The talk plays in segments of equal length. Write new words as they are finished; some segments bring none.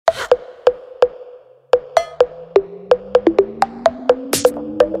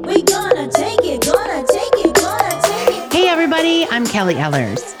everybody. I'm Kelly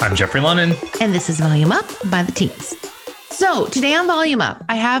Ellers. I'm Jeffrey Lonan. And this is Volume Up by the Teens. So today on Volume Up,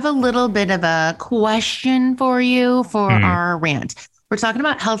 I have a little bit of a question for you for our rant. We're talking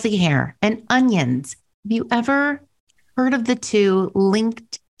about healthy hair and onions. Have you ever heard of the two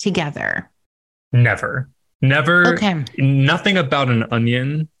linked together? Never. Okay. Nothing about an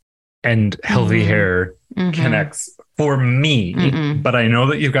onion and healthy hair connects for me. But I know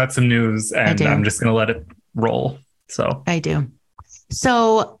that you've got some news and I'm just going to let it roll. So I do.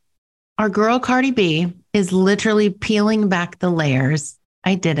 So our girl Cardi B is literally peeling back the layers.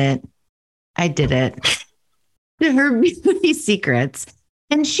 I did it. To her beauty secrets.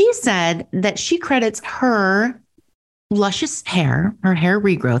 And she said that she credits her luscious hair, her hair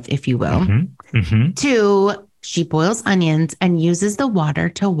regrowth, if you will, to she boils onions and uses the water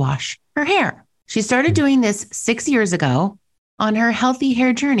to wash her hair. She started doing this 6 years ago on her healthy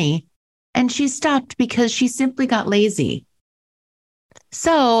hair journey, and she stopped because she simply got lazy.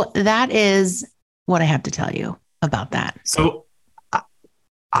 So that is what I have to tell you about that. So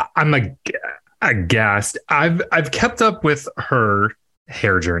I'm aghast. I've kept up with her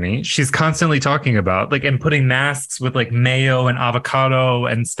hair journey. She's constantly talking about and putting masks with mayo and avocado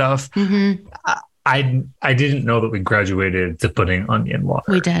and stuff. I didn't know that we graduated to putting onion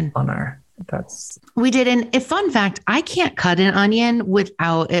water. We did on our. We did. And a fun fact, I can't cut an onion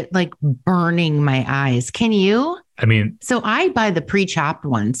without it burning my eyes. Can you? I mean, so I buy the pre-chopped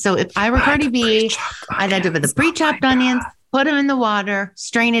ones. So if I were Cardi B, I'd have to buy the pre-chopped onions, put them in the water,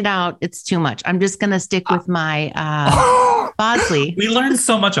 strain it out. It's too much. I'm just going to stick with my Bosley. We learned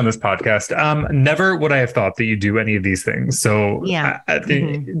so much on this podcast. Never would I have thought that you do any of these things. So yeah,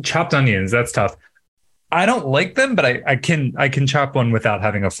 chopped onions, that's tough. I don't like them, but I can chop one without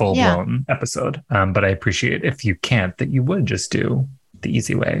having a full blown episode. But I appreciate if you can't, that you would just do the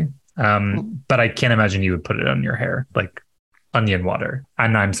easy way. But I can't imagine you would put it on your hair like onion water,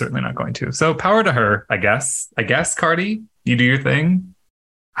 and I'm certainly not going to. So power to her, I guess. Cardi, you do your thing.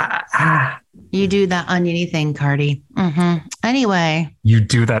 You do that oniony thing, Cardi. Anyway, you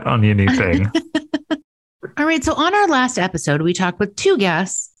do that oniony thing. All right. So on our last episode, we talked with two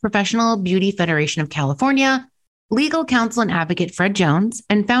guests, Professional Beauty Federation of California, legal counsel and advocate Fred Jones,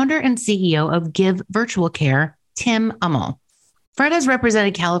 and founder and CEO of Give Virtual Care, Tim Ummel. Fred has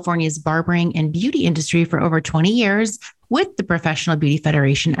represented California's barbering and beauty industry for over 20 years with the Professional Beauty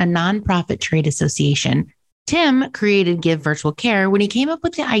Federation, a nonprofit trade association. Tim created Give Virtual Care when he came up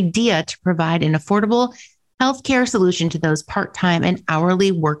with the idea to provide an affordable healthcare solution to those part-time and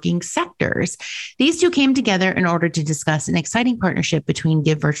hourly working sectors. These two came together in order to discuss an exciting partnership between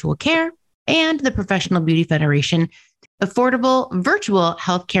Give Virtual Care and the Professional Beauty Federation, affordable virtual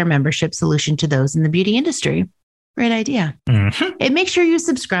healthcare membership solution to those in the beauty industry. Great idea. And make sure you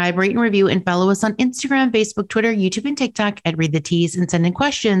subscribe, rate and review, and follow us on Instagram, Facebook, Twitter, YouTube, and TikTok at Read the Tease, and send in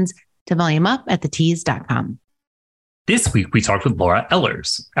questions to volumeup@thetease.com. This week, we talked with Laura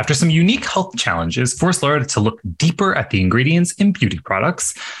Ellers. After some unique health challenges forced Laura to look deeper at the ingredients in beauty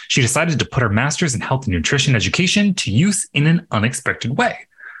products, she decided to put her master's in health and nutrition education to use in an unexpected way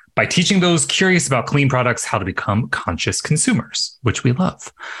by teaching those curious about clean products how to become conscious consumers, which we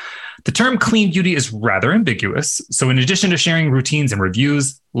love. The term clean beauty is rather ambiguous, so in addition to sharing routines and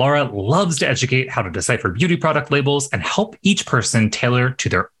reviews, Laura loves to educate how to decipher beauty product labels and help each person tailor to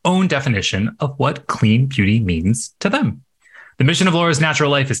their own definition of what clean beauty means to them. The mission of Laura's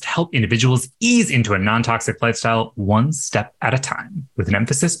Natural Life is to help individuals ease into a non-toxic lifestyle one step at a time, with an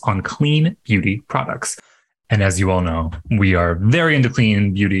emphasis on clean beauty products. And as you all know, we are very into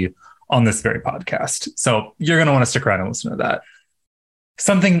clean beauty on this very podcast. So you're going to want to stick around and listen to that.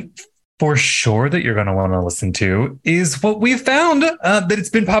 Something for sure that you're going to want to listen to is what we've found that it's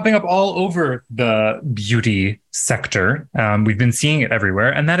been popping up all over the beauty sector. We've been seeing it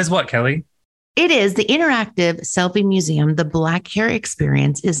everywhere. And that is what, Kelly? It is the interactive selfie museum. The Black Hair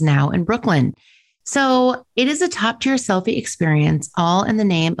Experience is now in Brooklyn. So it is a top tier selfie experience, all in the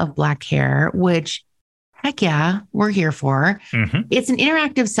name of Black hair, which heck yeah, we're here for. It's an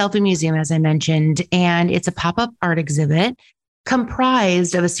interactive selfie museum, as I mentioned, and it's a pop-up art exhibit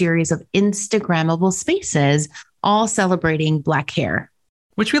comprised of a series of Instagrammable spaces, all celebrating Black hair.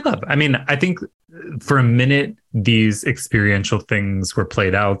 Which we love. I mean, I think for a minute, these experiential things were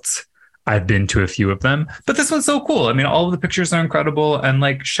played out. I've been to a few of them, but this one's so cool. I mean, all of the pictures are incredible,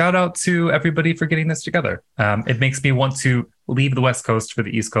 and shout out to everybody for getting this together. It makes me want to leave the West Coast for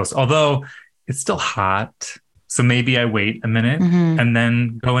the East Coast, although it's still hot. So maybe I wait a minute and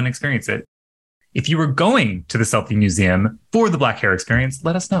then go and experience it. If you were going to the Selfie Museum for the Black Hair Experience,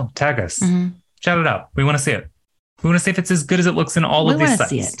 let us know. Tag us. Shout it out. We want to see it. We want to see if it's as good as it looks in all of these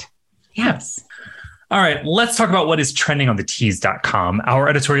sites. We want to see it. Yes. All right, let's talk about what is trending on thetease.com. Our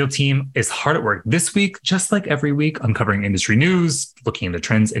editorial team is hard at work this week, just like every week, uncovering industry news, looking into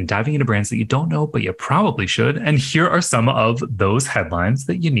trends, and diving into brands that you don't know, but you probably should. And here are some of those headlines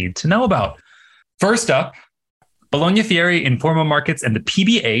that you need to know about. First up, Bologna Fieri, Informa Markets, and the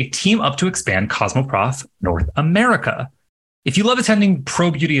PBA team up to expand Cosmoprof North America. If you love attending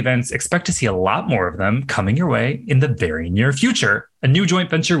pro beauty events, expect to see a lot more of them coming your way in the very near future. A new joint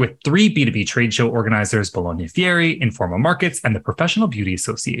venture with 3 B2B trade show organizers, Bologna Fieri, Informa Markets, and the Professional Beauty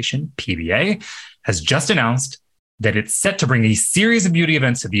Association, PBA, has just announced that it's set to bring a series of beauty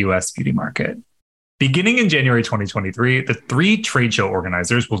events to the US beauty market. Beginning in January 2023, the 3 trade show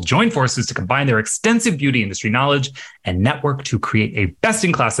organizers will join forces to combine their extensive beauty industry knowledge and network to create a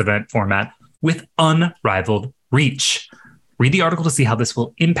best-in-class event format with unrivaled reach. Read the article to see how this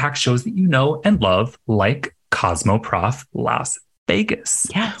will impact shows that you know and love, like Cosmoprof Las Vegas.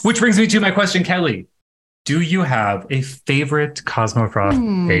 Yes. Which brings me to my question, Kelly. Do you have a favorite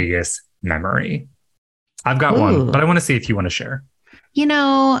Cosmoprof Vegas memory? I've got one, but I want to see if you want to share. You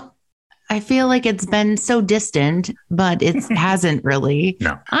know, I feel like it's been so distant, but it hasn't really.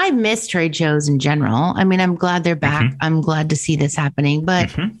 No. I miss trade shows in general. I mean, I'm glad they're back. I'm glad to see this happening,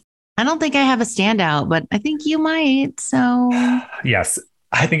 but I don't think I have a standout, but I think you might. So yes,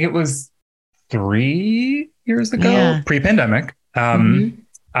 I think it was 3 years ago, pre-pandemic.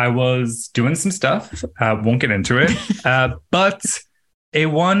 I was doing some stuff. Won't get into it, but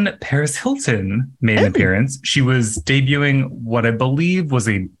A1 Paris Hilton made an appearance. She was debuting what I believe was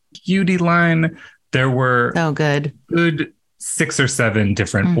a beauty line. There were good 6 or 7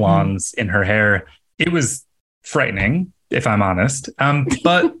 different blondes in her hair. It was frightening, if I'm honest.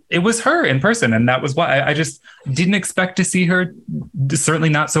 But it was her in person. And that was why I just didn't expect to see her, certainly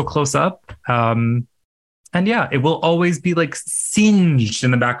not so close up. And yeah, it will always be like singed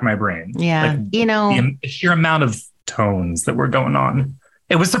in the back of my brain. Yeah. Like, you know, the sheer amount of tones that were going on.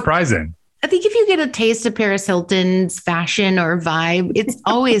 It was surprising. I think if you get a taste of Paris Hilton's fashion or vibe, it's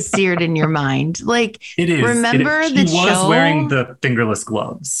always seared in your mind. Like, it is. Remember the show? She was show? Wearing the fingerless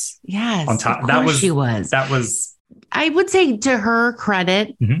gloves. Yes. On top. She was. That was. I would say to her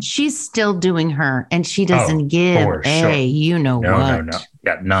credit, she's still doing her and she doesn't give what. No.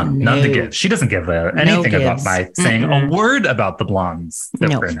 Yeah, none to give. She doesn't give anything about my saying a word about the blondes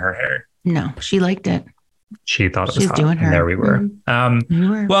that were in her hair. No, she liked it. She thought it was hot. Doing her. And there we were.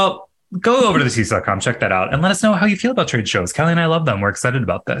 Well, go over to thetease.com, check that out, and let us know how you feel about trade shows. Kelly and I love them. We're excited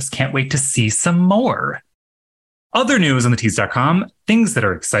about this. Can't wait to see some more. Other news on thetease.com, things that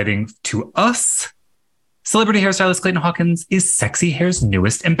are exciting to us. Celebrity hairstylist Clayton Hawkins is Sexy Hair's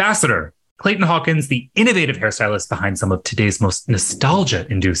newest ambassador. Clayton Hawkins, the innovative hairstylist behind some of today's most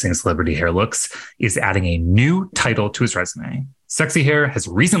nostalgia-inducing celebrity hair looks, is adding a new title to his resume. Sexy Hair has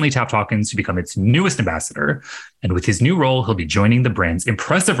recently tapped Hawkins to become its newest ambassador, and with his new role, he'll be joining the brand's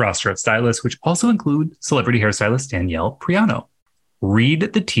impressive roster of stylists, which also include celebrity hairstylist Danielle Priano.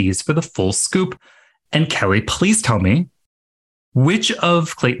 Read the tease for the full scoop. And Kelly, please tell me, which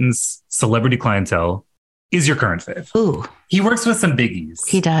of Clayton's celebrity clientele is your current fave? Ooh. He works with some biggies.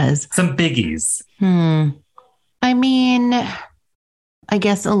 He does. Some biggies. I mean, I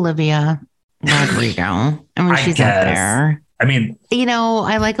guess Olivia Rodrigo. I mean, she's up there. I mean, you know,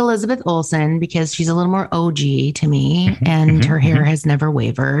 I like Elizabeth Olsen because she's a little more OG to me and her hair has never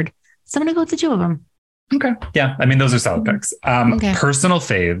wavered. So I'm going to go with the 2 of them. Okay. Yeah. I mean, those are solid picks. Personal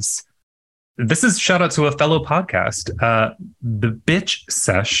faves. This is shout out to a fellow podcast. The Bitch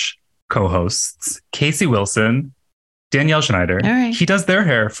Sesh co-hosts, Casey Wilson, Danielle Schneider. All right. He does their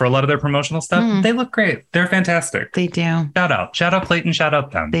hair for a lot of their promotional stuff. They look great. They're fantastic. They do. Shout out Clayton. Shout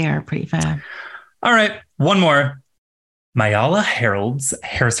out them. They are pretty fab. All right. One more. Mayala Herald's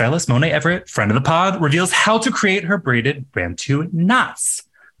hairstylist, Monet Everett, friend of the pod, reveals how to create her braided Bantu knots.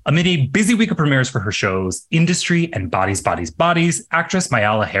 Amid a busy week of premieres for her shows, Industry and Bodies, actress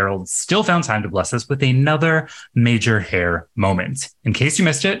Mayala Herald still found time to bless us with another major hair moment. In case you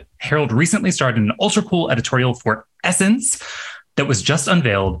missed it, Herald recently starred in an ultra cool editorial for Essence that was just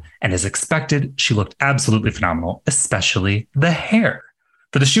unveiled, and as expected, she looked absolutely phenomenal, especially the hair.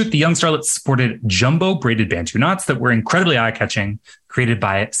 For the shoot, the young starlet sported jumbo braided Bantu knots that were incredibly eye-catching, created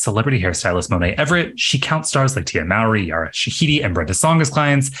by celebrity hairstylist Monet Everett. She counts stars like Tia Mowry, Yara Shahidi, and Brenda Song as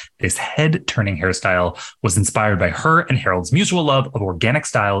clients. This head-turning hairstyle was inspired by her and Harold's mutual love of organic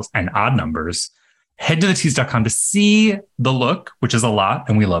styles and odd numbers. Head to thetease.com to see the look, which is a lot,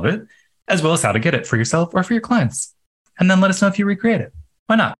 and we love it, as well as how to get it for yourself or for your clients. And then let us know if you recreate it.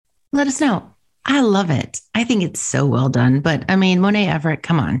 Why not? Let us know. I love it. I think it's so well done. But I mean, Monet Everett,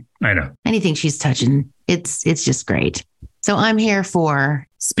 come on. I know. Anything she's touching, it's just great. So I'm here for...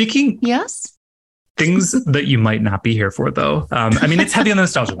 Speaking... Yes? Things that you might not be here for, though. I mean, it's heavy on the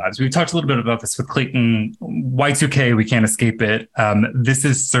nostalgia vibes. We've talked a little bit about this with Clayton. Y2K, we can't escape it. This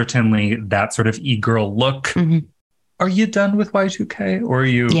is certainly that sort of e-girl look. Mm-hmm. Are you done with Y2K, or are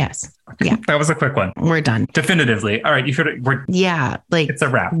you? Yes. Yeah. That was a quick one. We're done. Definitively. All right. You heard it. It's a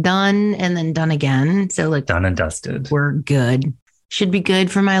wrap. Done and then done again. So like done and dusted. We're good. Should be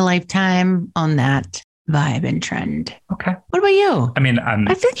good for my lifetime on that vibe and trend. Okay. What about you? I mean,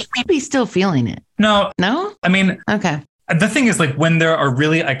 I think you may be still feeling it. No. I mean, okay. The thing is, like, when there are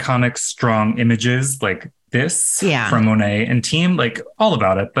really iconic, strong images like this from Monet and team, like, all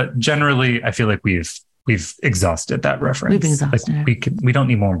about it. But generally, I feel like we've exhausted that reference. We've exhausted it. We don't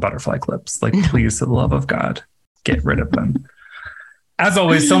need more butterfly clips. Like, please, for the love of God, get rid of them. As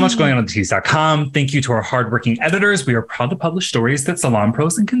always, so much going on at thetease.com. Thank you to our hardworking editors. We are proud to publish stories that salon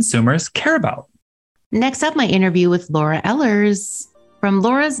pros and consumers care about. Next up, my interview with Laura Ehlers from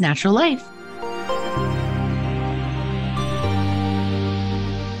Laura's Natural Life.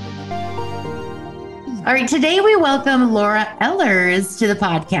 All right, today we welcome Laura Ehlers to the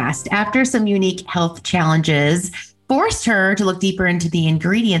podcast. After some unique health challenges forced her to look deeper into the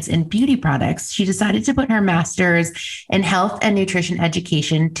ingredients in beauty products, she decided to put her master's in health and nutrition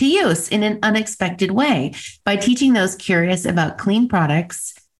education to use in an unexpected way by teaching those curious about clean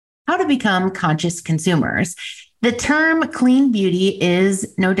products how to become conscious consumers. The term clean beauty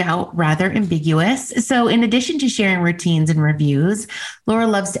is no doubt rather ambiguous. So in addition to sharing routines and reviews, Laura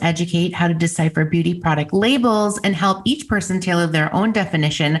loves to educate how to decipher beauty product labels and help each person tailor their own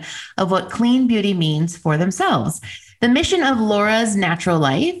definition of what clean beauty means for themselves. The mission of Laura's Natural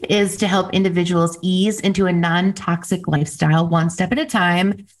Life is to help individuals ease into a non-toxic lifestyle one step at a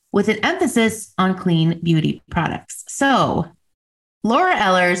time with an emphasis on clean beauty products. So Laura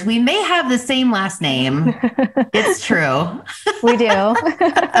Ehlers, we may have the same last name. It's true. We do.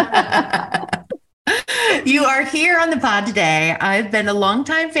 You are here on the pod today. I've been a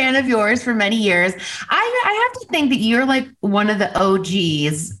longtime fan of yours for many years. I have to think that you're like one of the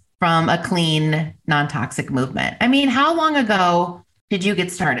OGs from a clean, non-toxic movement. I mean, how long ago did you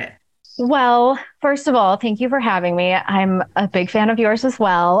get started? Well, first of all, thank you for having me. I'm a big fan of yours as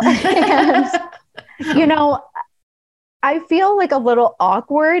well. And, I feel like a little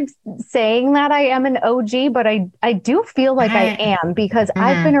awkward saying that I am an OG, but I do feel like I am because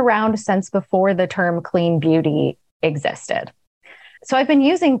I've been around since before the term clean beauty existed. So I've been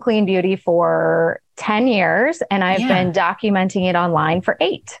using clean beauty for 10 years and I've been documenting it online for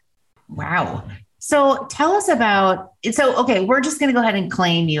 8. Wow. So tell us about it. So, okay, we're just going to go ahead and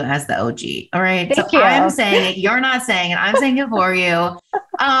claim you as the OG. All right. Thank you. I'm saying it. You're not saying it. I'm saying it for you.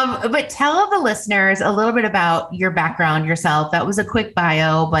 But tell the listeners a little bit about your background, yourself. That was a quick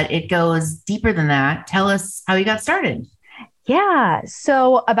bio, but it goes deeper than that. Tell us how you got started. Yeah.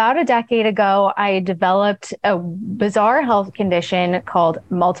 So about a decade ago, I developed a bizarre health condition called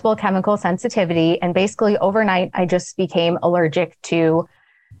multiple chemical sensitivity. And basically overnight, I just became allergic to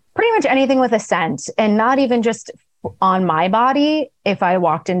pretty much anything with a scent, and not even just on my body. If I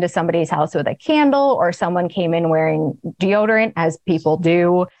walked into somebody's house with a candle or someone came in wearing deodorant, as people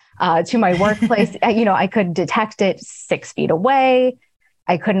do, to my workplace, I could detect it 6 feet away.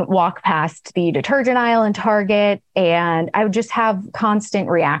 I couldn't walk past the detergent aisle in Target, and I would just have constant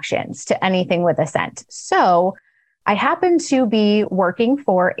reactions to anything with a scent. So I happened to be working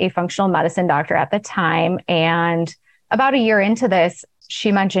for a functional medicine doctor at the time. And about a year into this, she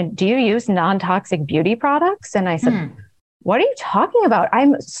mentioned, do you use non-toxic beauty products? And I said, what are you talking about?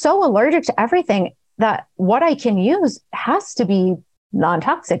 I'm so allergic to everything that what I can use has to be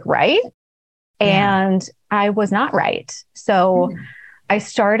non-toxic, right? Yeah. And I was not right. So I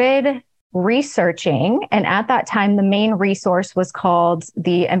started researching. And at that time, the main resource was called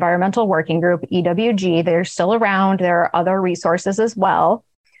the Environmental Working Group, EWG. They're still around. There are other resources as well.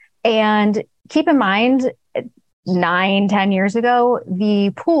 And keep in mind, 9-10 years ago, the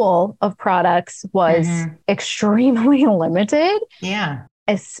pool of products was extremely limited. Yeah.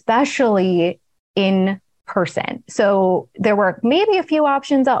 Especially in person. So there were maybe a few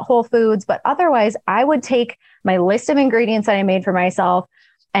options at Whole Foods, but otherwise I would take my list of ingredients that I made for myself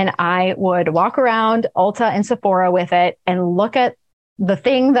and I would walk around Ulta and Sephora with it and look at the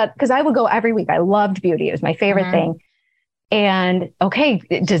thing because I would go every week. I loved beauty. It was my favorite thing. And okay,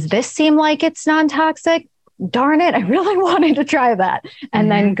 does this seem like it's non-toxic? Darn it, I really wanted to try that. And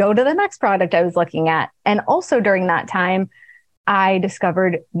then go to the next product I was looking at. And also during that time, I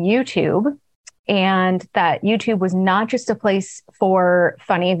discovered YouTube, and that YouTube was not just a place for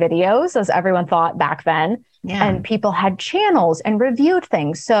funny videos, as everyone thought back then. Yeah. And people had channels and reviewed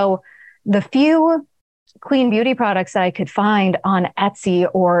things. So the few clean beauty products that I could find on Etsy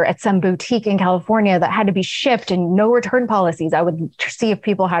or at some boutique in California that had to be shipped and no return policies. I would see if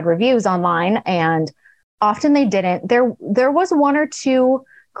people had reviews online, and often they didn't. There was one or two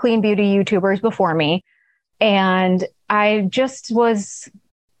clean beauty YouTubers before me. And I just was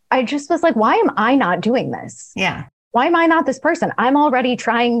like, why am I not doing this? Yeah. Why am I not this person? I'm already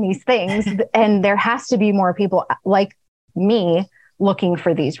trying these things and there has to be more people like me looking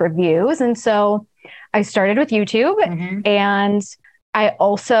for these reviews. And so I started with YouTube, and I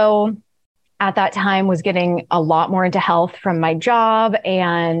also at that time was getting a lot more into health from my job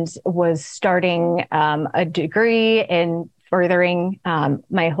and was starting a degree in furthering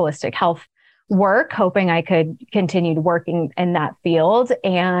my holistic health work, hoping I could continue working in that field.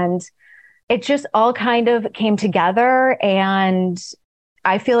 And it just all kind of came together. And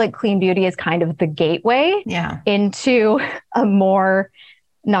I feel like clean beauty is kind of the gateway into a more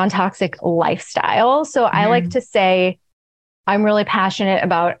non-toxic lifestyle. So I like to say I'm really passionate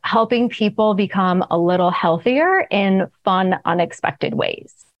about helping people become a little healthier in fun, unexpected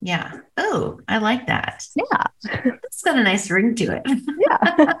ways. Yeah. Oh, I like that. Yeah. It's got a nice ring to it.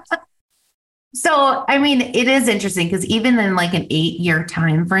 Yeah. So, I mean, it is interesting because even in like an 8-year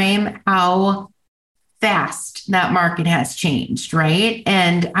time frame, how fast that market has changed, right?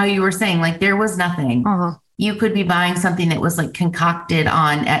 And how you were saying, like, there was nothing. You could be buying something that was like concocted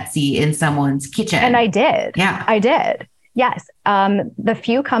on Etsy in someone's kitchen. And I did. Yeah. I did. Yes. The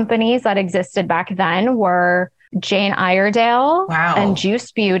few companies that existed back then were Jane Iredale and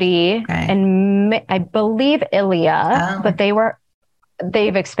Juice Beauty and I believe Ilia, but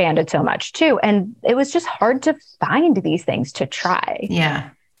they've expanded so much too. And it was just hard to find these things to try. Yeah,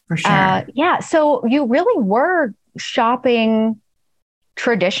 for sure. So you really were shopping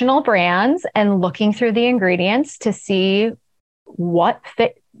traditional brands and looking through the ingredients to see what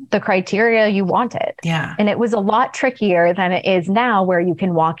fit the criteria you wanted. Yeah. And it was a lot trickier than it is now, where you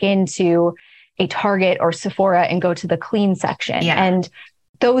can walk into a Target or Sephora and go to the clean section. Yeah. And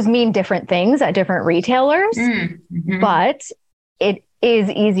those mean different things at different retailers, but it is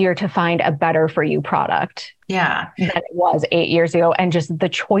easier to find a better for you product than it was 8 years ago. And just the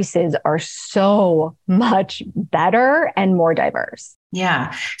choices are so much better and more diverse.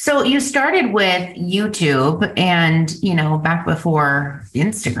 Yeah. So you started with YouTube and, back before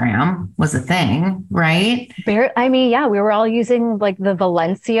Instagram was a thing, right? We were all using like the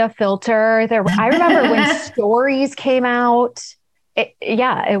Valencia filter. I remember when stories came out.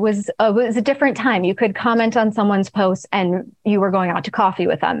 It was a different time. You could comment on someone's post and you were going out to coffee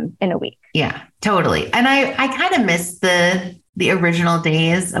with them in a week. Yeah, totally. And I kind of miss the original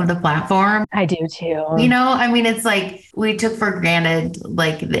days of the platform. I do too. It's like we took for granted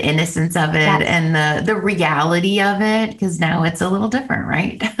like the innocence of it and the reality of it, because now it's a little different,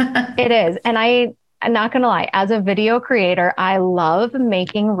 right? It is. And I'm not going to lie, as a video creator, I love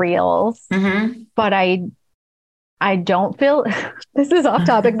making reels, but I don't feel, this is off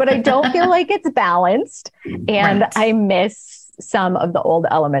topic, but I don't feel like it's balanced. And I miss some of the old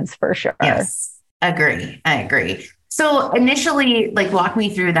elements for sure. Yes, I agree. So initially, like, walk me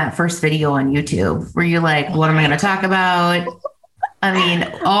through that first video on YouTube. Were you like, what am I going to talk about? I mean,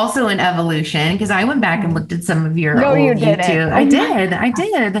 also an evolution, because I went back and looked at some of your old YouTube. I did.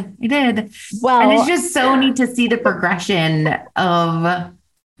 Well, and it's just so neat to see the progression of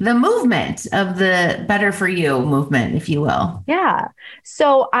the movement of the Better For You movement, if you will. Yeah.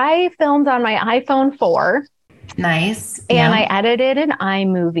 So I filmed on my iPhone 4. Nice. And I edited an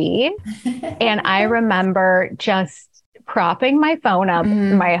iMovie. And I remember just propping my phone up.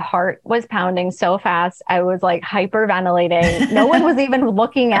 My heart was pounding so fast. I was like hyperventilating. No one was even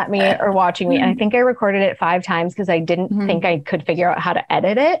looking at me or watching me. And I think I recorded it 5 times because I didn't think I could figure out how to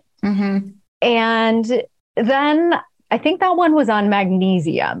edit it. And then I think that one was on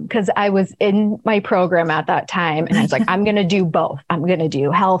magnesium because I was in my program at that time. And I was like, I'm going to do both. I'm going to do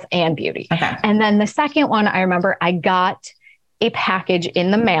health and beauty. Okay. And then the second one, I remember I got a package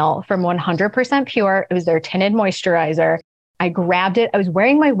in the mail from 100% Pure. It was their tinted moisturizer. I grabbed it. I was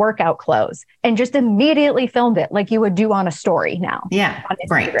wearing my workout clothes and just immediately filmed it like you would do on a story now. Yeah.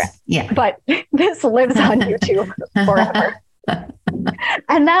 Right. Yeah. But this lives on YouTube forever.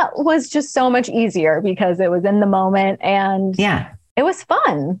 And that was just so much easier because it was in the moment and it was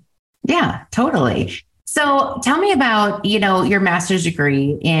fun. Yeah, totally. So tell me about, your master's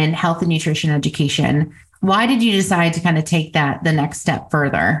degree in health and nutrition education. Why did you decide to kind of take that the next step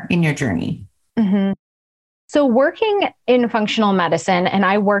further in your journey? So working in functional medicine, and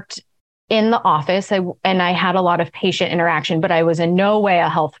I worked in the office and I had a lot of patient interaction, but I was in no way a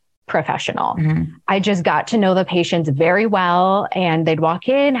health professional. I just got to know the patients very well, and they'd walk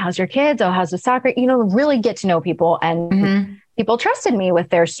in, how's your kids? Oh, how's the soccer? Really get to know people, and people trusted me with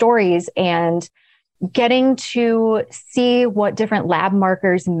their stories, and getting to see what different lab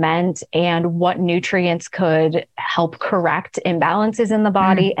markers meant and what nutrients could help correct imbalances in the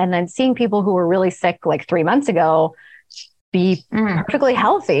body. And then seeing people who were really sick like 3 months ago be perfectly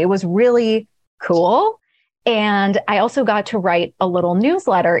healthy was really cool. And I also got to write a little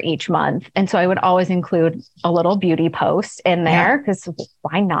newsletter each month. And so I would always include a little beauty post in there because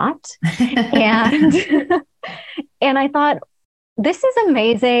why not? And, and I thought, this is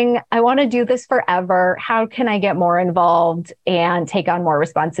amazing. I want to do this forever. How can I get more involved and take on more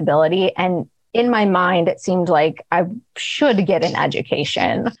responsibility? And in my mind, it seemed like I should get an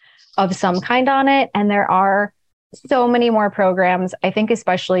education of some kind on it. And there are so many more programs. I think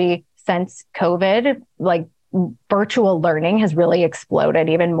especially since COVID, like virtual learning has really exploded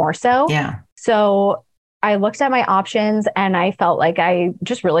even more so. Yeah. So I looked at my options and I felt like I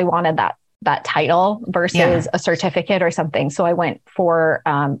just really wanted that title versus a certificate or something. So I went for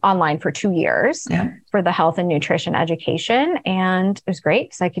online for 2 years for the health and nutrition education. And it was great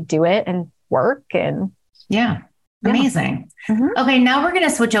because I could do it and work and amazing. Okay. Now we're going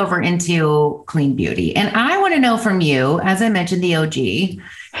to switch over into clean beauty. And I want to know from you, as I mentioned, the OG,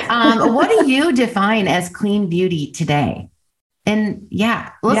 what do you define as clean beauty today? And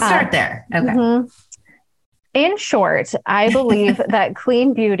let's start there. Okay. In short, I believe that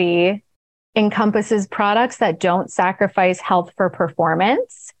clean beauty encompasses products that don't sacrifice health for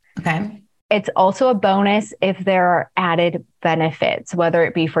performance. Okay. It's also a bonus if there are added benefits, whether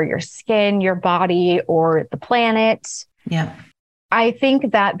it be for your skin, your body, or the planet. Yeah. I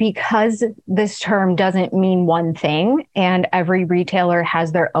think that because this term doesn't mean one thing and every retailer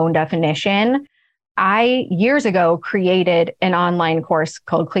has their own definition, I years ago created an online course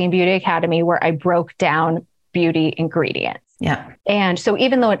called Clean Beauty Academy where I broke down beauty ingredients. Yeah. And so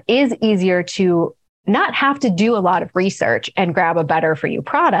even though it is easier to not have to do a lot of research and grab a better for you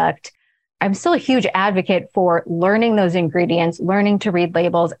product, I'm still a huge advocate for learning those ingredients, learning to read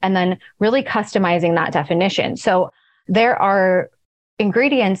labels, and then really customizing that definition. So there are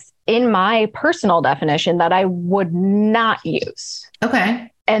ingredients in my personal definition that I would not use.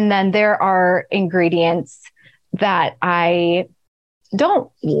 Okay. And then there are ingredients that I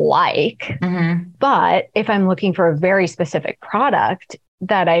don't like, but if I'm looking for a very specific product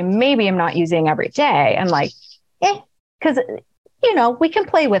that I maybe am not using every day, I'm like, because, we can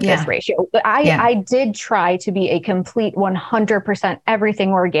play with this ratio. I did try to be a complete 100%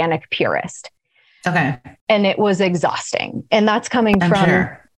 everything organic purist. Okay. And it was exhausting. And that's coming from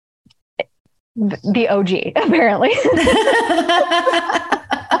the OG, apparently.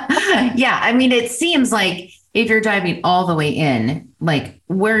 I mean, it seems like if you're diving all the way in, like,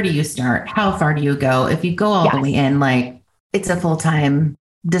 where do you start? How far do you go? If you go all the way in, like, it's a full-time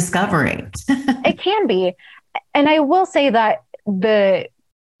discovery. It can be. And I will say that the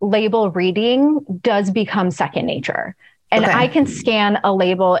label reading does become second nature. And I can scan a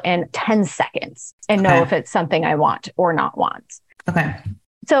label in 10 seconds and know if it's something I want or not want. Okay.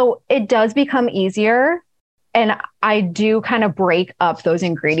 So it does become easier. And I do kind of break up those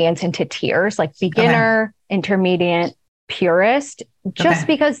ingredients into tiers, like beginner, intermediate, purist, just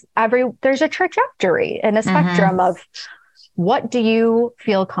because there's a trajectory and a spectrum of what do you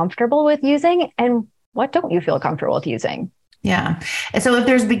feel comfortable with using and what don't you feel comfortable with using? Yeah. So if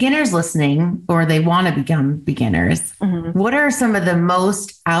there's beginners listening or they want to become beginners, what are some of the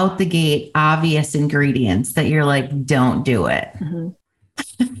most out the gate obvious ingredients that you're like, don't do it?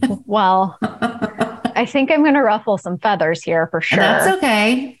 Well, I think I'm going to ruffle some feathers here for sure. That's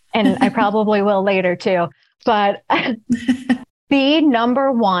okay. And I probably will later too. But the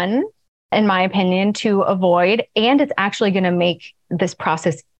number one, in my opinion, to avoid, and it's actually going to make this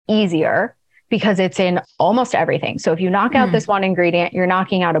process easier because it's in almost everything. So if you knock out this one ingredient, you're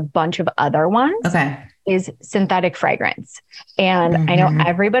knocking out a bunch of other ones. Okay. Is synthetic fragrance. And I know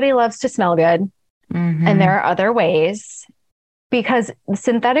everybody loves to smell good. And there are other ways because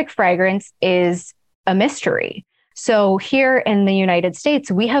synthetic fragrance is a mystery. So here in the United States,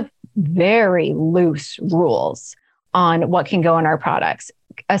 we have very loose rules on what can go in our products,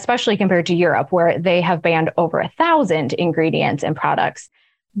 especially compared to Europe, where they have banned over 1,000 ingredients and products.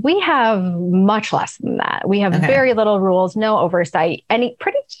 We have much less than that. We have very little rules, no oversight.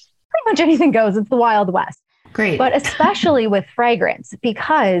 Pretty much anything goes. It's the Wild West. Great. But especially with fragrance,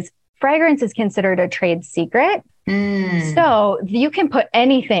 because fragrance is considered a trade secret. So you can put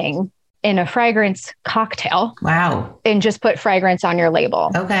anything in a fragrance cocktail. Wow. And just put fragrance on your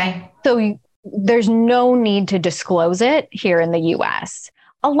label. Okay. So there's no need to disclose it here in the US.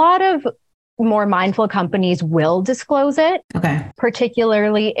 a lot of more mindful companies will disclose it, Okay.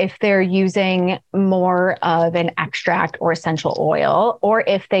 particularly if they're using more of an extract or essential oil, or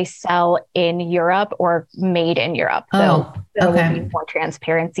if they sell in Europe or made in Europe. So there will be more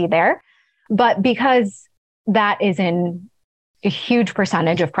transparency there. But because that is in a huge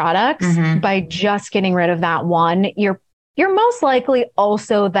percentage of products, by just getting rid of that one, you're most likely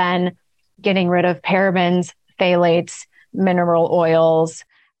also then getting rid of parabens, phthalates, mineral oils.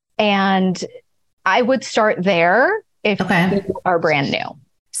 And I would start there if you are brand new.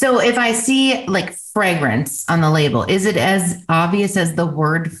 So if I see like fragrance on the label, is it as obvious as the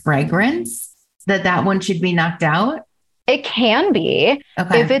word fragrance that one should be knocked out? It can be.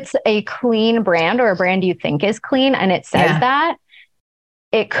 Okay. If it's a clean brand or a brand you think is clean and it says that,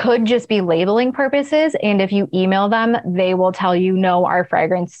 it could just be labeling purposes. And if you email them, they will tell you, no, our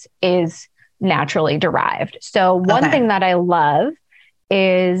fragrance is naturally derived. So one thing that I love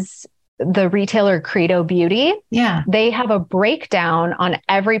is the retailer Credo Beauty. Yeah. They have a breakdown on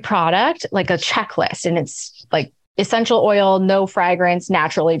every product, like a checklist, and it's like essential oil, no fragrance,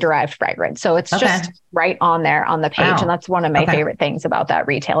 naturally derived fragrance. So it's just right on there on the page. Wow. And that's one of my favorite things about that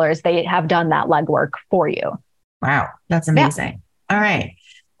retailer is they have done that legwork for you. Wow. That's amazing. Yeah. All right.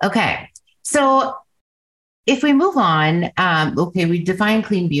 Okay. So if we move on, we define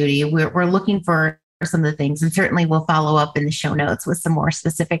clean beauty. We're looking for some of the things, and certainly we'll follow up in the show notes with some more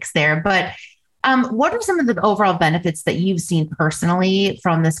specifics there. But what are some of the overall benefits that you've seen personally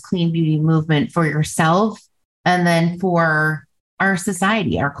from this clean beauty movement for yourself and then for our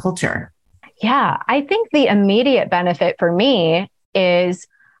society, our culture? Yeah, I think the immediate benefit for me is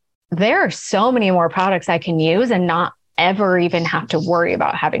there are so many more products I can use and not ever even have to worry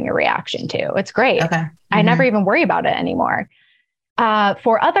about having a reaction to. It's great. Okay. I never even worry about it anymore.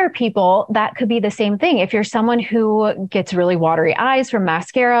 For other people, that could be the same thing. If you're someone who gets really watery eyes from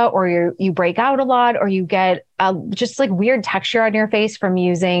mascara, or you break out a lot, or you get just like weird texture on your face from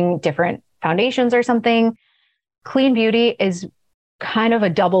using different foundations or something, clean beauty is kind of a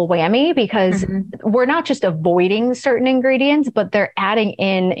double whammy because we're not just avoiding certain ingredients, but they're adding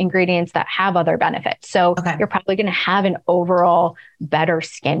in ingredients that have other benefits. So you're probably going to have an overall better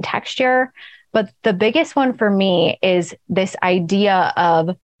skin texture. But the biggest one for me is this idea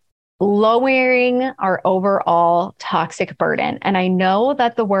of lowering our overall toxic burden. And I know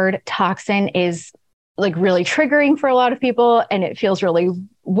that the word toxin is like really triggering for a lot of people, and it feels really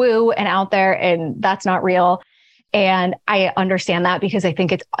woo and out there, and that's not real. And I understand that because I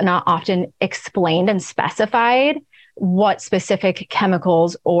think it's not often explained and specified what specific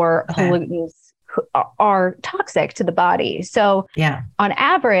chemicals or pollutants are toxic to the body. So on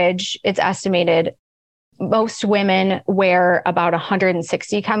average, it's estimated most women wear about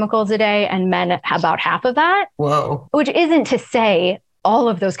 160 chemicals a day and men about half of that. Whoa. Which isn't to say all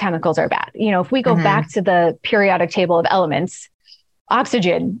of those chemicals are bad. You know, if we go back to the periodic table of elements,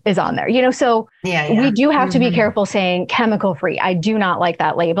 oxygen is on there, so we do have to be careful saying chemical free. I do not like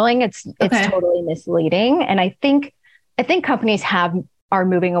that labeling. It's totally misleading. And I think companies are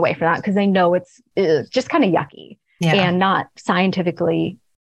moving away from that because they know it's just kind of yucky and not scientifically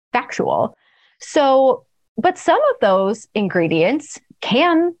factual. So, but some of those ingredients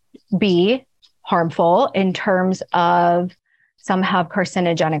can be harmful in terms of some have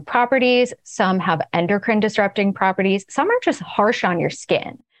carcinogenic properties, some have endocrine disrupting properties, some are just harsh on your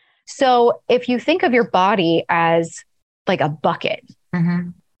skin. So if you think of your body as like a bucket,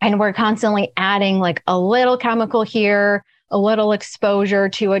 and we're constantly adding like a little chemical here, a little exposure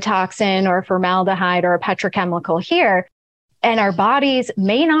to a toxin or formaldehyde or a petrochemical here, and our bodies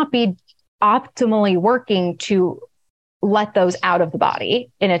may not be optimally working to let those out of the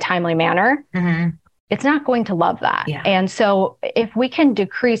body in a timely manner, it's not going to love that. Yeah. And so if we can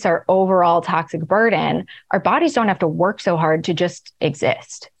decrease our overall toxic burden, our bodies don't have to work so hard to just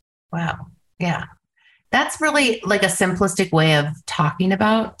exist. Wow. Yeah. That's really like a simplistic way of talking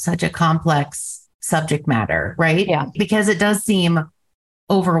about such a complex subject matter, right? Yeah. Because it does seem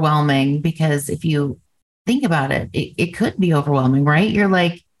overwhelming, because if you think about it, it could be overwhelming, right? You're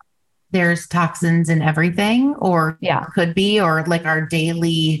like, there's toxins in everything, or could be, or like our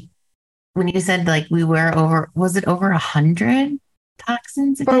daily, when you said like we wear was it over 100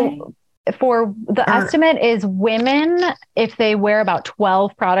 toxins a day? For the estimate is women, if they wear about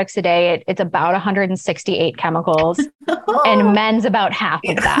 12 products a day, it's about 168 chemicals, and men's about half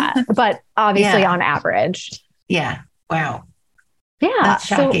of that, but obviously on average. Yeah. Wow. Yeah. That's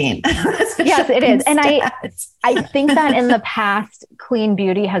shocking. So, yes, it is. And I think that in the past, clean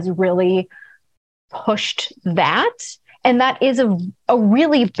beauty has really pushed that. And that is a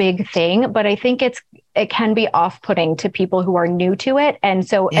really big thing, but I think it's it can be off-putting to people who are new to it. And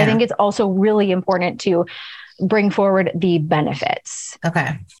so I think it's also really important to bring forward the benefits.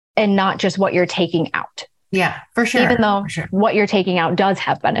 Okay. And not just what you're taking out. Yeah, for sure. Even though what you're taking out does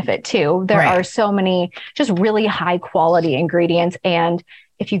have benefit too. There are so many just really high quality ingredients. And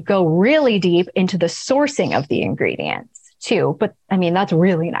if you go really deep into the sourcing of the ingredients too, but I mean, that's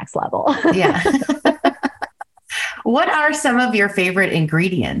really next level. Yeah. What are some of your favorite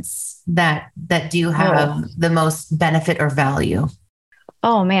ingredients that do have the most benefit or value?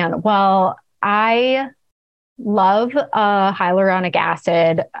 Oh man. Well, I love hyaluronic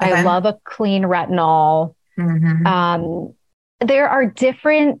acid. Okay. I love a clean retinol. Mm-hmm. There are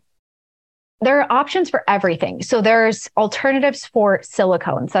options for everything. So there's alternatives for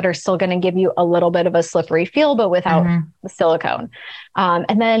silicones that are still going to give you a little bit of a slippery feel, but without the silicone.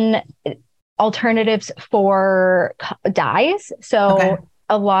 And then alternatives for dyes. So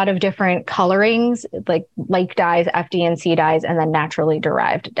a lot of different colorings, like lake dyes, FD&C dyes, and then naturally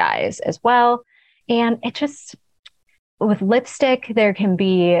derived dyes as well. And it just, with lipstick, there can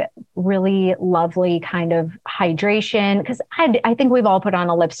be really lovely kind of hydration, because I think we've all put on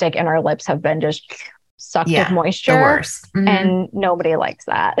a lipstick and our lips have been just sucked with moisture. The worst. And nobody likes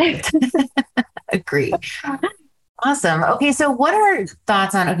that. Agree. Awesome. Okay. So what are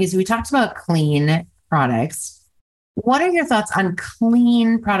thoughts on, so we talked about clean products. What are your thoughts on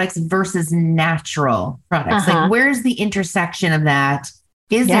clean products versus natural products? Like, where's the intersection of that?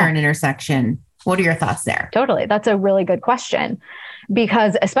 Is there an intersection? What are your thoughts there? Totally. That's a really good question,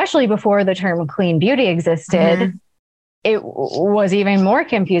 because especially before the term clean beauty existed, it was even more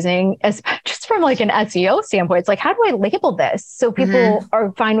confusing, just from like an SEO standpoint. It's like, how do I label this so people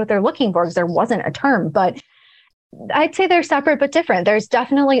are fine what they're looking for? Because there wasn't a term, but I'd say they're separate but different. There's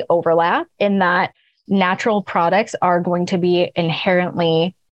definitely overlap in that natural products are going to be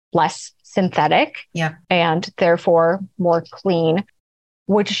inherently less synthetic and therefore more clean,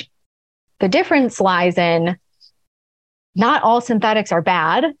 which the difference lies in not all synthetics are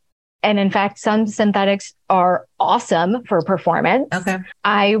bad. And in fact, some synthetics are awesome for performance. Okay.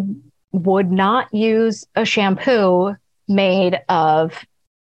 I would not use a shampoo made of,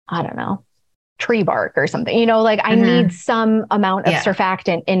 I don't know, tree bark or something, I need some amount of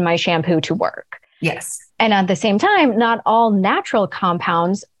surfactant in my shampoo to work. Yes. And at the same time, not all natural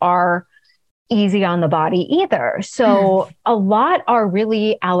compounds are easy on the body either. So a lot are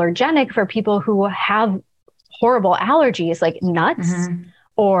really allergenic for people who have horrible allergies like nuts,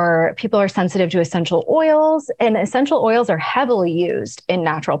 or people are sensitive to essential oils, and essential oils are heavily used in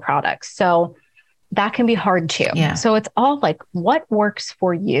natural products. So that can be hard too. Yeah. So it's all like what works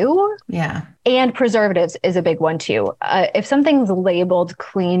for you. Yeah. And preservatives is a big one too. If something's labeled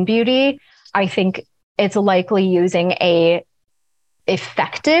clean beauty, I think it's likely using a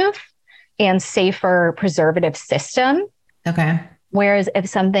effective and safer preservative system. Okay. Whereas if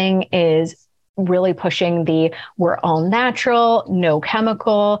something is really pushing we're all natural, no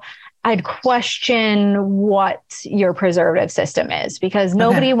chemical, I'd question what your preservative system is, because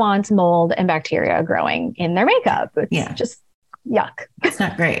nobody wants mold and bacteria growing in their makeup. It's just yuck. It's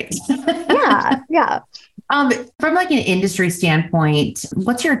not great. Yeah. From like an industry standpoint,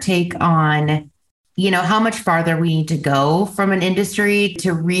 what's your take on, how much farther we need to go from an industry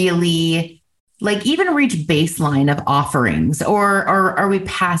to really like even reach baseline of offerings, or are we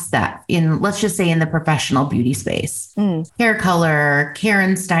past that in, let's just say, in the professional beauty space? Hair color, care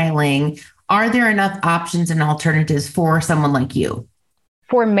and styling. Are there enough options and alternatives for someone like you?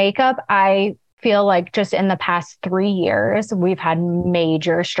 For makeup, I feel like just in the past 3 years, we've had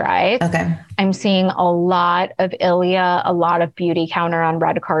major strides. Okay. I'm seeing a lot of Ilia, a lot of Beauty Counter on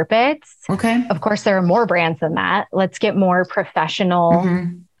red carpets. Okay. Of course, there are more brands than that. Let's get more professional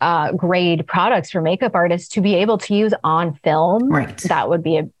grade products for makeup artists to be able to use on film. Right. That would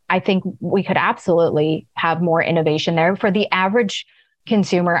be I think we could absolutely have more innovation there. For the average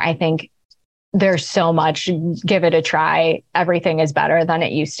consumer, I think there's so much, give it a try. Everything is better than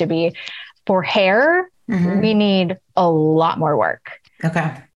it used to be. For hair, we need a lot more work.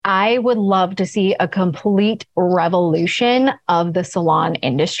 Okay. I would love to see a complete revolution of the salon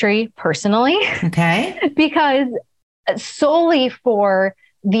industry personally. Okay. Because solely for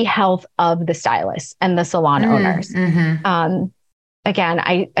the health of the stylists and the salon owners. Again,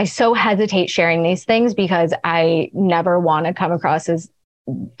 I so hesitate sharing these things because I never want to come across as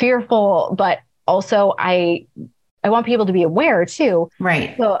fearful, but also I want people to be aware too.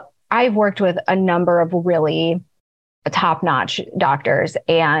 Right. So I've worked with a number of really top-notch doctors,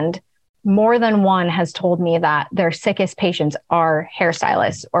 and more than one has told me that their sickest patients are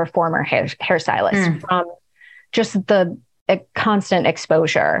hairstylists or former hairstylists from just the constant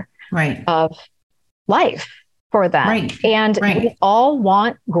exposure of life for them. Right. And Right. we all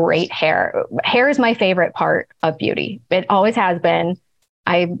want great hair. Hair is my favorite part of beauty. It always has been.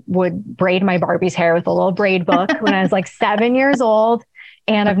 I would braid my Barbie's hair with a little braid book when I was like 7 years old,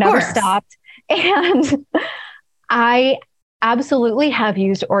 and I've never stopped. And I absolutely have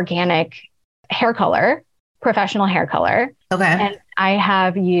used organic hair color, professional hair color. Okay. And I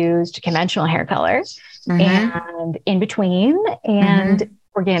have used conventional hair color and in between and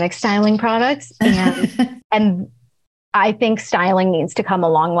organic styling products. And I think styling needs to come a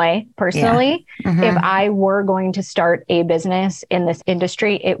long way personally. Yeah. If I were going to start a business in this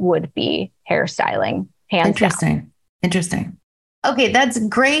industry, it would be hairstyling. Hands down. Interesting. Okay. That's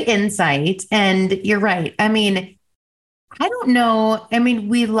great insight. And you're right. I mean, I don't know. I mean,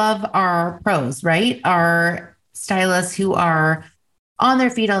 we love our pros, right? Our stylists who are on their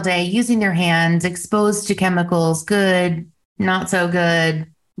feet all day, using their hands, exposed to chemicals, good, not so good,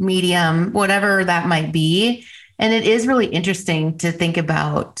 medium, whatever that might be. And it is really interesting to think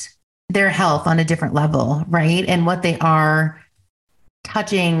about their health on a different level, right? And what they are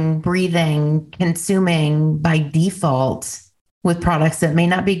touching, breathing, consuming by default with products that may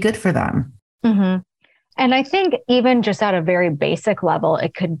not be good for them. Mm-hmm. And I think even just at a very basic level,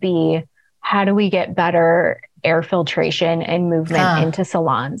 it could be, how do we get better air filtration and movement into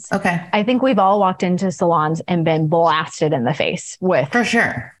salons? Okay. I think we've all walked into salons and been blasted in the face with for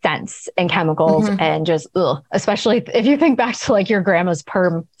sure scents and chemicals and just, especially if you think back to like your grandma's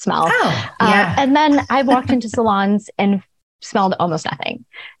perm smell. And then I've walked into salons and smelled almost nothing.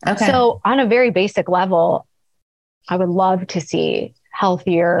 Okay. So on a very basic level, I would love to see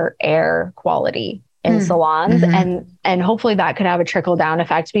healthier air quality in salons. And hopefully that could have a trickle down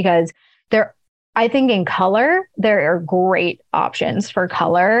effect, because I think in color, there are great options for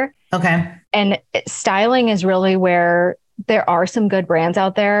color. Okay. And styling is really where there are some good brands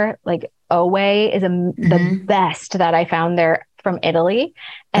out there. Like Oway is the best that I found there from Italy.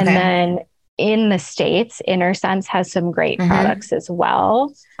 And then in the States, Inner Sense has some great products as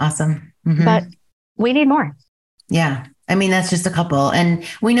well. Awesome. But we need more. Yeah. I mean, that's just a couple. And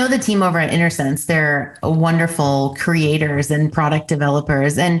we know the team over at Inner Sense. They're wonderful creators and product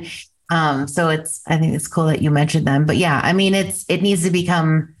developers. And so I think it's cool that you mentioned them. But yeah, I mean, it needs to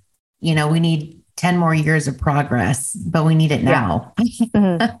become, we need 10 more years of progress, but we need it now.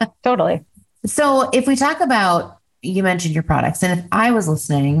 Yeah. Totally. So if we talk about, you mentioned your products, and if I was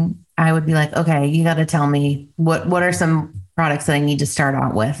listening, I would be like, okay, you got to tell me what are some products that I need to start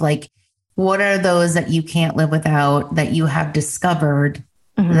out with? Like, what are those that you can't live without, that you have discovered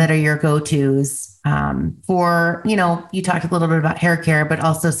that are your go-tos for, you talked a little bit about hair care, but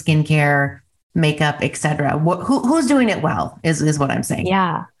also skincare, makeup, et cetera. Who's doing it well is what I'm saying.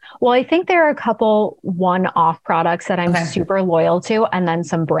 Yeah. Well, I think there are a couple one-off products that I'm super loyal to, and then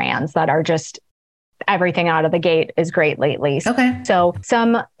some brands that are just everything out of the gate is great lately. Okay. So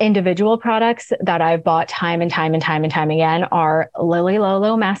some individual products that I've bought time and time again are Lily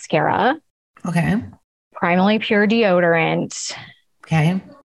Lolo mascara. Okay. Primally Pure deodorant. Okay.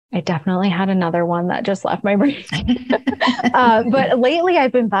 I definitely had another one that just left my brain. But lately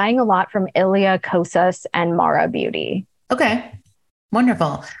I've been buying a lot from Ilia, Kosas, and Mara Beauty. Okay.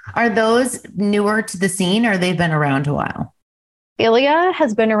 Wonderful. Are those newer to the scene, or they've been around a while? Ilia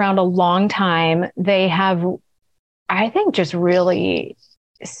has been around a long time. They have, I think, just really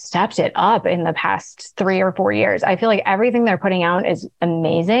stepped it up in the past 3 or 4 years. I feel like everything they're putting out is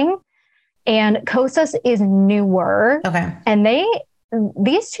amazing. And Kosas is newer. Okay. And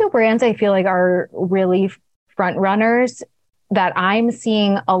these two brands, I feel like, are really front runners that I'm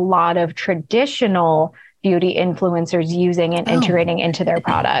seeing a lot of traditional beauty influencers using and integrating into their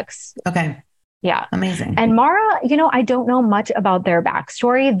products. Okay. Yeah. Amazing. And Mara, I don't know much about their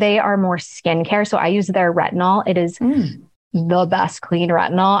backstory. They are more skincare. So I use their retinol. It is the best clean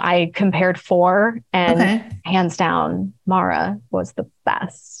retinol. I compared 4 and hands down, Mara was the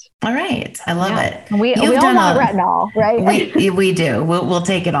best. All right. I love it. We all want retinol, right? We do. We'll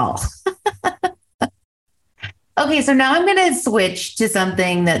take it all. Okay. So now I'm going to switch to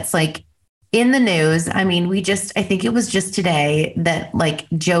something that's like in the news. I mean, I think it was just today that like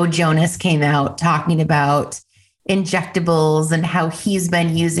Joe Jonas came out talking about injectables and how he's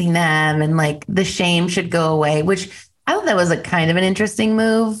been using them, and like the shame should go away, which I thought that was a kind of an interesting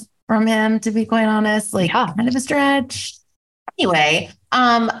move from him, to be quite honest, kind of a stretch. Anyway,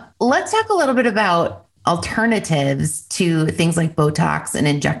 let's talk a little bit about alternatives to things like Botox and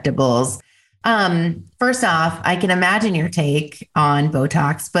injectables. First off, I can imagine your take on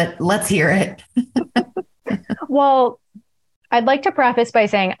Botox, but let's hear it. Well, I'd like to preface by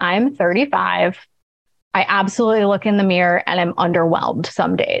saying I'm 35. I absolutely look in the mirror and I'm underwhelmed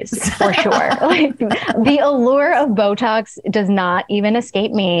some days for sure. Like the allure of Botox does not even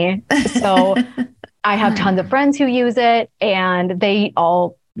escape me. So I have tons of friends who use it and they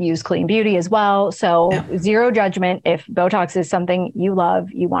all use clean beauty as well. So zero judgment. If Botox is something you love,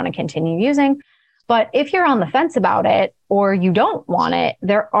 you want to continue using. But if you're on the fence about it or you don't want it,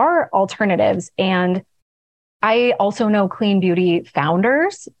 there are alternatives. And I also know clean beauty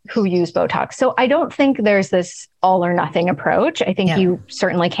founders who use Botox. So I don't think there's this all or nothing approach. I think you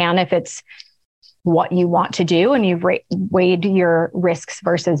certainly can if it's what you want to do and you've weighed your risks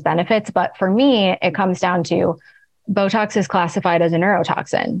versus benefits. But for me, it comes down to Botox is classified as a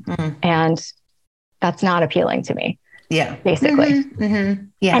neurotoxin and that's not appealing to me. Yeah. Basically.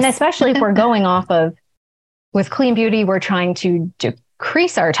 Yes. And especially if we're going off of, with clean beauty, we're trying to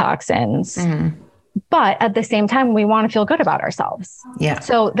decrease our toxins. But at the same time, we want to feel good about ourselves. Yeah.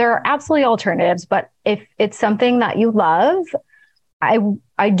 So there are absolutely alternatives, but if it's something that you love,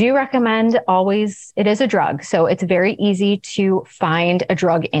 I do recommend always, it is a drug. So it's very easy to find a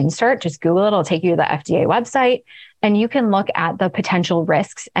drug insert. Just Google it. It'll take you to the FDA website and you can look at the potential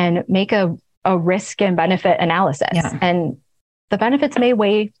risks and make a risk and benefit analysis. And the benefits may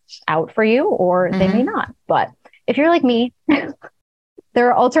weigh out for you or they may not. But if you're like me, there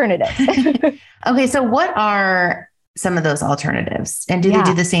are alternatives. Okay. So what are some of those alternatives? And do they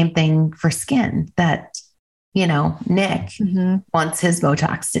do the same thing for skin that, Nick wants his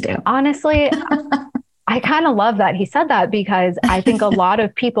Botox to do? Honestly, I kind of love that he said that because I think a lot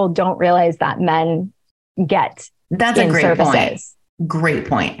of people don't realize that men get That's a great point. Great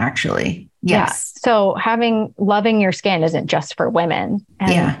point, actually. Yes. Yeah. So loving your skin isn't just for women.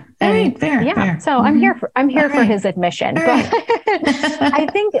 And, fair. So I'm here for his admission. But I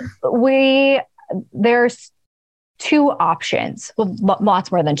think there's two options, well,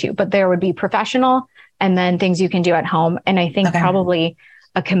 lots more than two, but there would be professional and then things you can do at home. And I think probably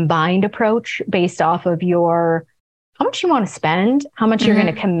a combined approach based off of how much you want to spend, how much you're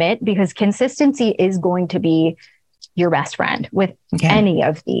going to commit, because consistency is going to be your best friend with any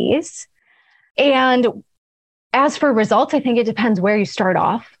of these. And as for results, I think it depends where you start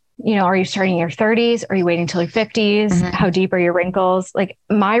off. Are you starting in your 30s? Are you waiting till your 50s? How deep are your wrinkles? Like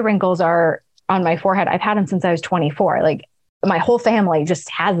my wrinkles are on my forehead. I've had them since I was 24. Like my whole family just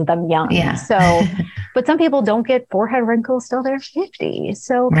has them young. Yeah. So, but some people don't get forehead wrinkles till they're 50.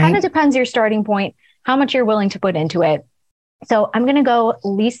 So kind of depends your starting point, how much you're willing to put into it. So I'm going to go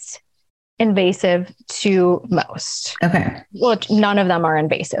least invasive to most. Okay. Well, none of them are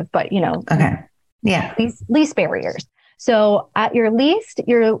invasive, but Okay. Yeah. Least barriers. So at your least,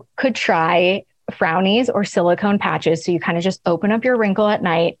 you could try frownies or silicone patches. So you kind of just open up your wrinkle at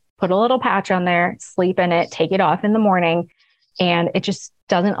night, put a little patch on there, sleep in it, take it off in the morning. And it just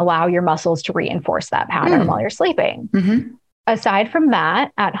doesn't allow your muscles to reinforce that pattern while you're sleeping. Aside from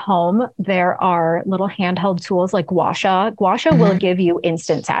that, at home, there are little handheld tools like Gua Sha. Gua Sha will give you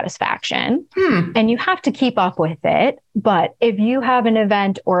instant satisfaction and you have to keep up with it. But if you have an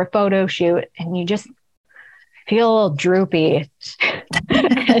event or a photo shoot and you just feel a little droopy,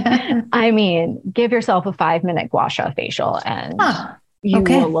 I mean, give yourself a 5-minute Gua Sha facial and you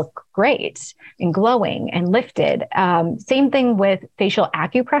will look great and glowing and lifted. Same thing with facial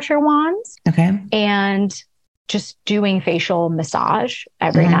acupressure wands. And just doing facial massage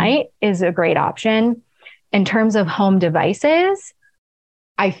every night is a great option. In terms of home devices,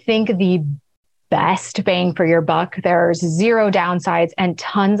 I think the best bang for your buck, there's zero downsides and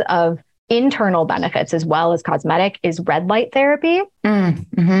tons of internal benefits as well as cosmetic, is red light therapy.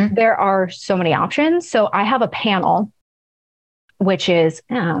 There are so many options. So I have a panel, which is,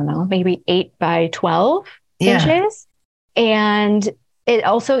 I don't know, maybe 8 by 12 inches. And it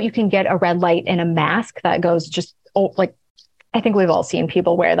also, you can get a red light in a mask that goes just I think we've all seen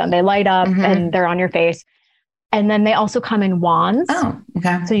people wear them. They light up and they're on your face. And then they also come in wands.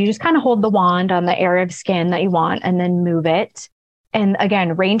 So you just kind of hold the wand on the area of skin that you want and then move it. And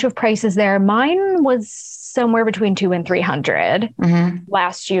again, range of prices there. Mine was somewhere between $200 and $300.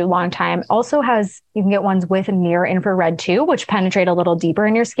 Lasts you a long time. Also you can get ones with near infrared too, which penetrate a little deeper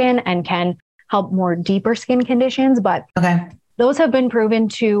in your skin and can help more deeper skin conditions. But those have been proven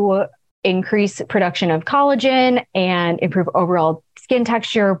to increase production of collagen and improve overall skin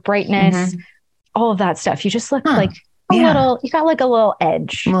texture, brightness, all of that stuff. You just look like little, you got like a little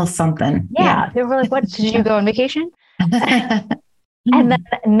edge. A little something. Yeah. They were like, what, did you go on vacation? And then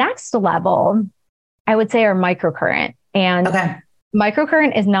next level, I would say, are microcurrent. And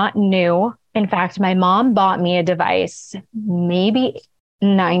microcurrent is not new. In fact, my mom bought me a device maybe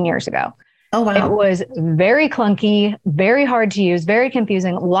 9 years ago. Oh, It wow. was very clunky, very hard to use, very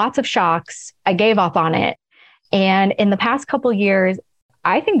confusing, lots of shocks. I gave up on it. And in the past couple of years,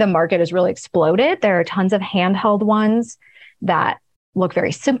 I think the market has really exploded. There are tons of handheld ones that look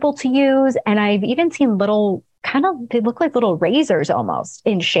very simple to use. And I've even seen little they look like little razors almost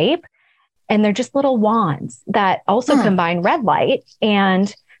in shape. And they're just little wands that also combine red light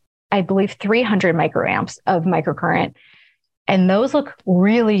and I believe 300 microamps of microcurrent. And those look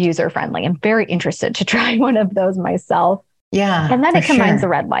really user friendly. I'm very interested to try one of those myself. Yeah. And then it combines the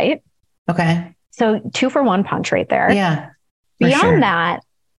red light. Okay. So 2-for-1 punch right there. Yeah. Beyond that,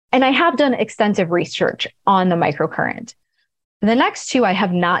 and I have done extensive research on the microcurrent. The next two I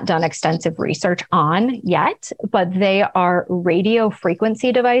have not done extensive research on yet, but they are radio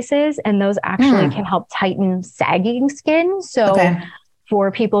frequency devices, and those actually can help tighten sagging skin. So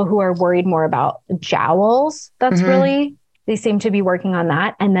for people who are worried more about jowls, that's they seem to be working on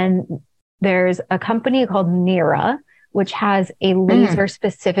that. And then there's a company called Nira, which has a laser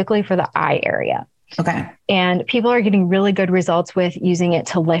specifically for the eye area. Okay. And people are getting really good results with using it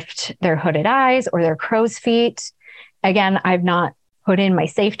to lift their hooded eyes or their crow's feet. Again, I've not put in my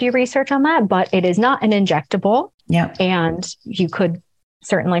safety research on that, but it is not an injectable. Yeah. And you could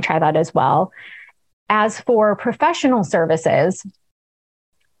certainly try that as well. As for professional services,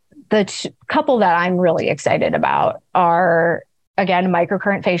 the couple that I'm really excited about are, again,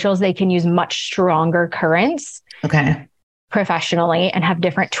 microcurrent facials. They can use much stronger currents professionally and have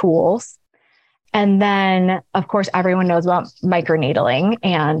different tools. And then, of course, everyone knows about microneedling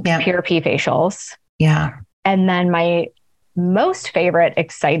and PRP facials. Yeah. And then my most favorite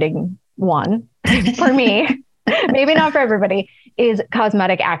exciting one for me, maybe not for everybody, is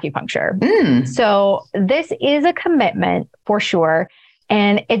cosmetic acupuncture. So this is a commitment for sure.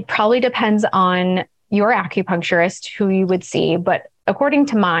 And it probably depends on your acupuncturist who you would see. But according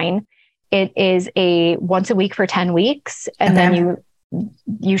to mine, it is a once a week for 10 weeks. And then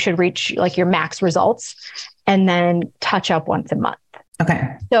you should reach like your max results and then touch up once a month.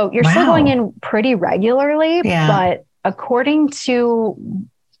 Okay. So you're still going in pretty regularly, but according to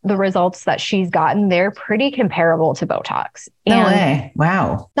the results that she's gotten, they're pretty comparable to Botox. No way.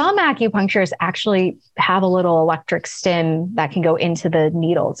 Wow. Some acupuncturists actually have a little electric stim that can go into the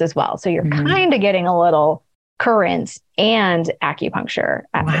needles as well. So you're kind of getting a little current and acupuncture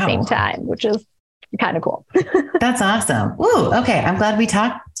at the same time, which is kind of cool. That's awesome. Ooh, okay. I'm glad we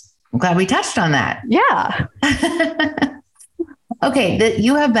touched on that. Yeah. Okay.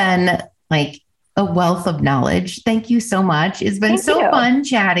 You have been like a wealth of knowledge. Thank you so much. It's been fun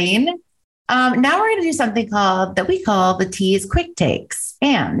chatting. Now we're going to do something that we call the T's Quick Takes.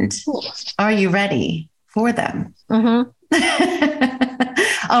 And are you ready for them? All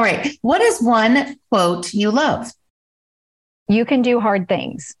right. What is one quote you love? You can do hard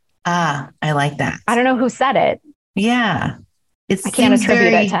things. I like that. I don't know who said it. Yeah. I can't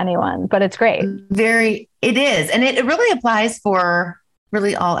attribute it to anyone, but it's great. It is. And it really applies for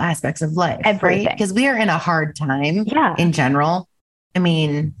really all aspects of life. Everything. Right? Because we are in a hard time in general. I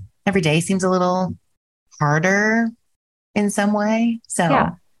mean, every day seems a little harder in some way. So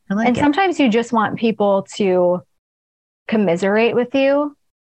I like it. Sometimes you just want people to commiserate with you.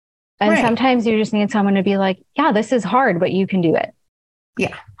 And sometimes you just need someone to be like, yeah, this is hard, but you can do it.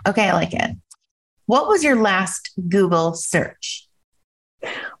 Yeah. Okay. I like it. What was your last Google search?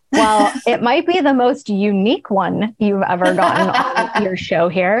 Well, it might be the most unique one you've ever gotten on your show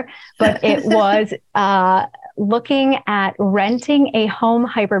here, but it was looking at renting a home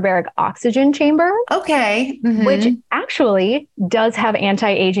hyperbaric oxygen chamber. Okay. Which actually does have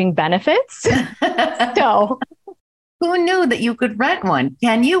anti-aging benefits. So who knew that you could rent one?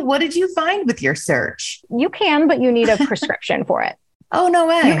 Can you? What did you find with your search? You can, but you need a prescription for it. Oh, no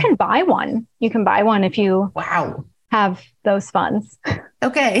way. You can buy one. You can buy one if you have those funds.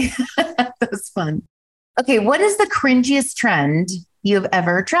 Okay. That's fun. Okay. What is the cringiest trend you've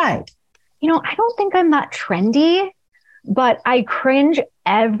ever tried? I don't think I'm that trendy, but I cringe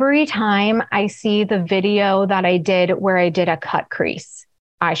every time I see the video that I did where I did a cut crease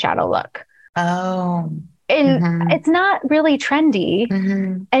eyeshadow look. Oh. And it's not really trendy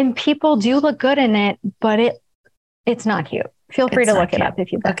and people do look good in it, but it's not cute. Feel free to look it up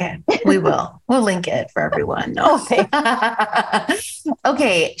if you'd like. Okay, we will. We'll link it for everyone. Okay.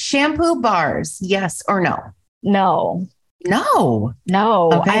 Okay, shampoo bars, yes or no? No.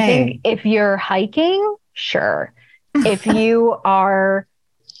 No. Okay. I think if you're hiking, sure. If you are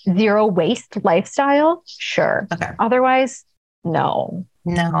zero waste lifestyle, sure. Okay. Otherwise, no.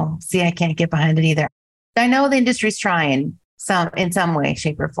 See, I can't get behind it either. I know the industry's trying. in some way,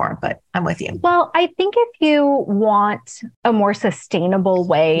 shape, or form, but I'm with you. Well, I think if you want a more sustainable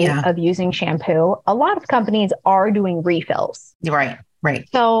way of using shampoo, a lot of companies are doing refills. Right.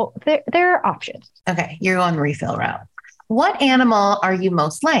 So there are options. Okay. You're on refill route. What animal are you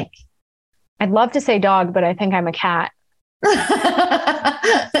most like? I'd love to say dog, but I think I'm a cat. I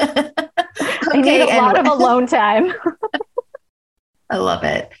need a lot of alone time. I love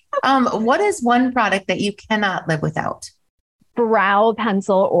it. What is one product that you cannot live without? Brow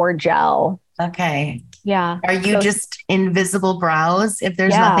pencil or gel. Okay. Yeah. Are you just invisible brows if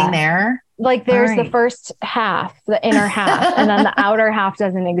there's nothing there? Like there's the first half, the inner half, and then the outer half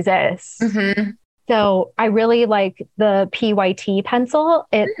doesn't exist. Mm-hmm. So I really like the PYT pencil.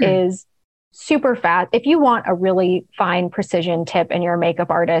 It is super fast. If you want a really fine precision tip and you're a makeup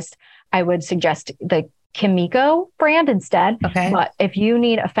artist, I would suggest the Kimiko brand instead. Okay. But if you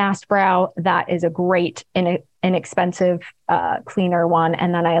need a fast brow, that is a great inexpensive cleaner one.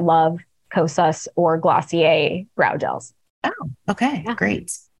 And then I love Kosas or Glossier brow gels. Oh, okay. Yeah.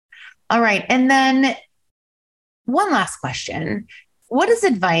 Great. All right. And then one last question. What is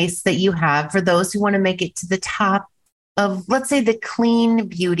advice that you have for those who want to make it to the top of, let's say, the clean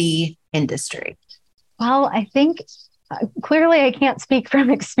beauty industry? Well, I think clearly I can't speak from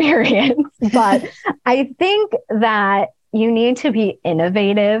experience, but I think that you need to be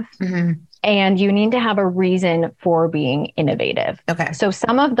innovative and you need to have a reason for being innovative. Okay. So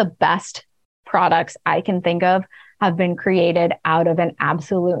some of the best products I can think of have been created out of an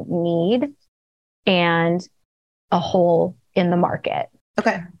absolute need and a hole in the market.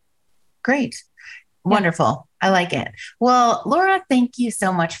 Okay. Great. Wonderful. I like it. Well, Laura, thank you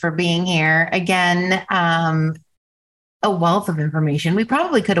so much for being here. Again, a wealth of information. We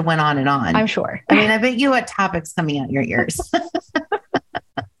probably could have went on and on. I'm sure. I mean, I bet you had topics coming out your ears.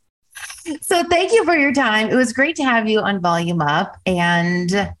 So thank you for your time. It was great to have you on Volume Up,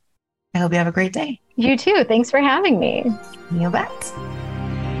 and I hope you have a great day. You too. Thanks for having me. You bet.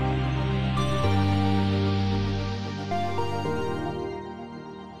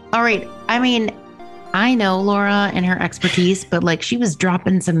 All right. I mean, I know Laura and her expertise, but like she was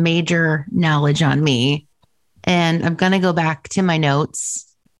dropping some major knowledge on me. And I'm going to go back to my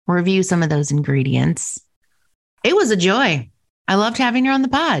notes, review some of those ingredients. It was a joy. I loved having her on the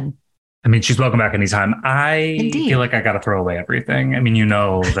pod. I mean, she's welcome back anytime. I feel like I got to throw away everything. I mean, you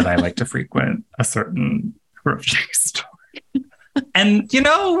know that I like to frequent a certain grocery store. And, you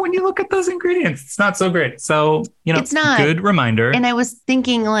know, when you look at those ingredients, it's not so great. So, you know, it's not. Good reminder. And I was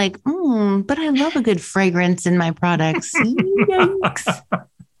thinking like, but I love a good fragrance in my products. Yikes.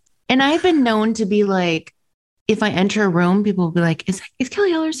 And I've been known to be like, if I enter a room, people will be like, is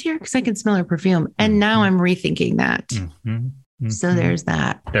Kelly Ellers here? Because I can smell her perfume. And now I'm rethinking that. So there's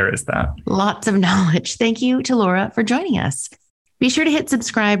that. There is that. Lots of knowledge. Thank you to Laura for joining us. Be sure to hit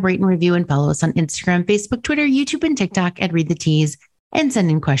subscribe, rate, and review, and follow us on Instagram, Facebook, Twitter, YouTube, and TikTok at Read the Tease, and send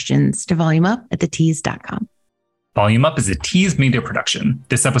in questions to volumeup@thetease.com. Volume Up is a Tease media production.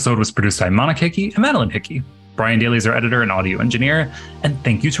 This episode was produced by Monica Hickey and Madeline Hickey. Brian Daly is our editor and audio engineer. And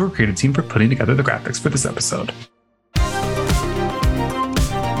thank you to our creative team for putting together the graphics for this episode.